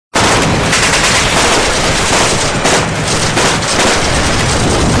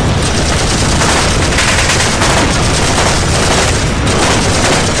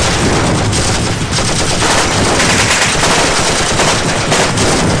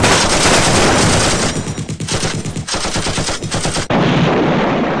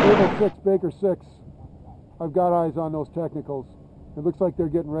6, Baker 6. I've got eyes on those technicals. It looks like they're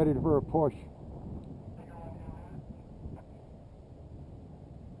getting ready for a push.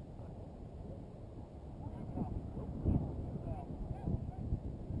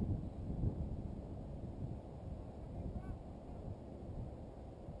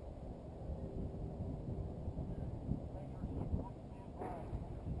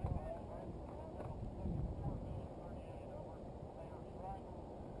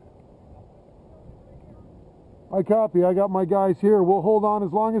 I copy. I got my guys here. We'll hold on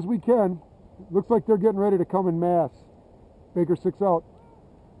as long as we can. Looks like they're getting ready to come in mass. Baker 6 out.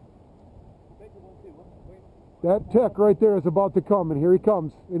 That tech right there is about to come, and here he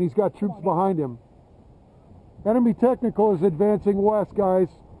comes. And he's got troops behind him. Enemy technical is advancing west, guys.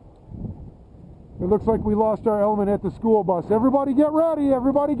 It looks like we lost our element at the school bus. Everybody get ready.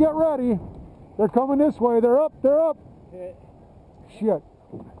 Everybody get ready. They're coming this way. They're up. They're up. Shit.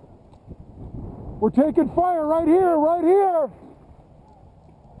 We're taking fire right here, right here.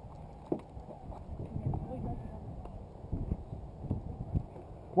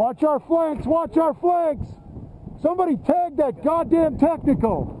 Watch our flanks, watch our flanks. Somebody tag that goddamn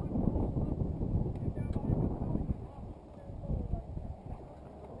technical.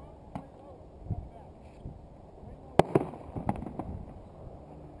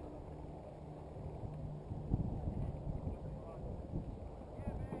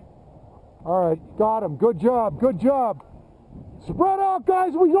 All right, got him. Good job, good job. Spread out,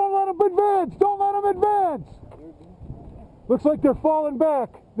 guys. We don't let them advance. Don't let them advance. Looks like they're falling back.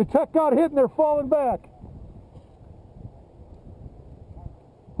 The tech got hit and they're falling back.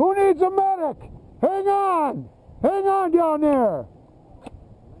 Who needs a medic? Hang on. Hang on down there.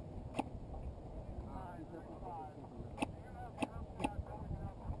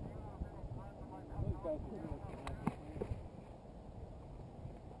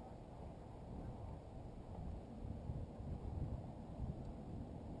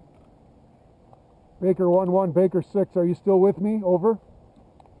 Baker 1-1, Baker 6, are you still with me? Over.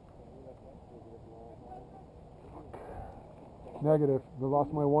 Negative. We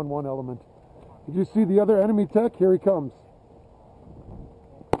lost my 1-1 element. Did you see the other enemy tech? Here he comes.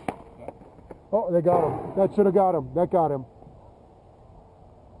 Oh, they got him. That should have got him. That got him.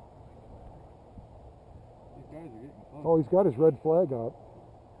 Oh, he's got his red flag out.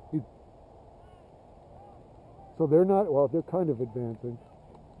 So they're not, well, they're kind of advancing.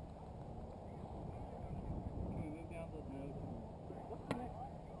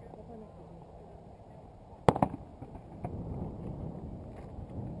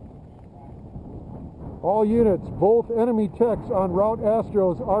 All units, both enemy techs on Route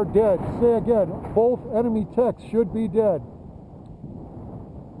Astros are dead. Say again, both enemy techs should be dead.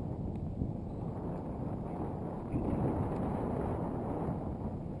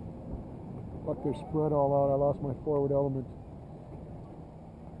 Fuck, they're spread all out. I lost my forward element.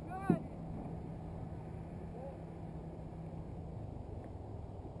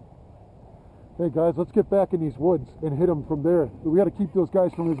 Hey guys, let's get back in these woods and hit them from there. We got to keep those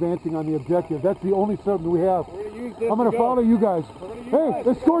guys from advancing on the objective. That's the only something we have. I'm going to follow you guys. Hey,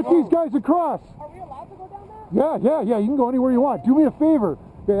 escort these guys across. Are we allowed to go down there? Yeah. You can go anywhere you want. Do me a favor.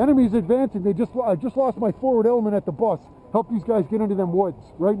 The enemy's advancing. I just lost my forward element at the bus. Help these guys get into them woods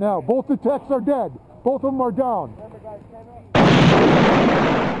right now. Both the techs are dead. Both of them are down. Remember, guys, stand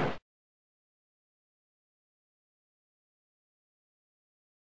up.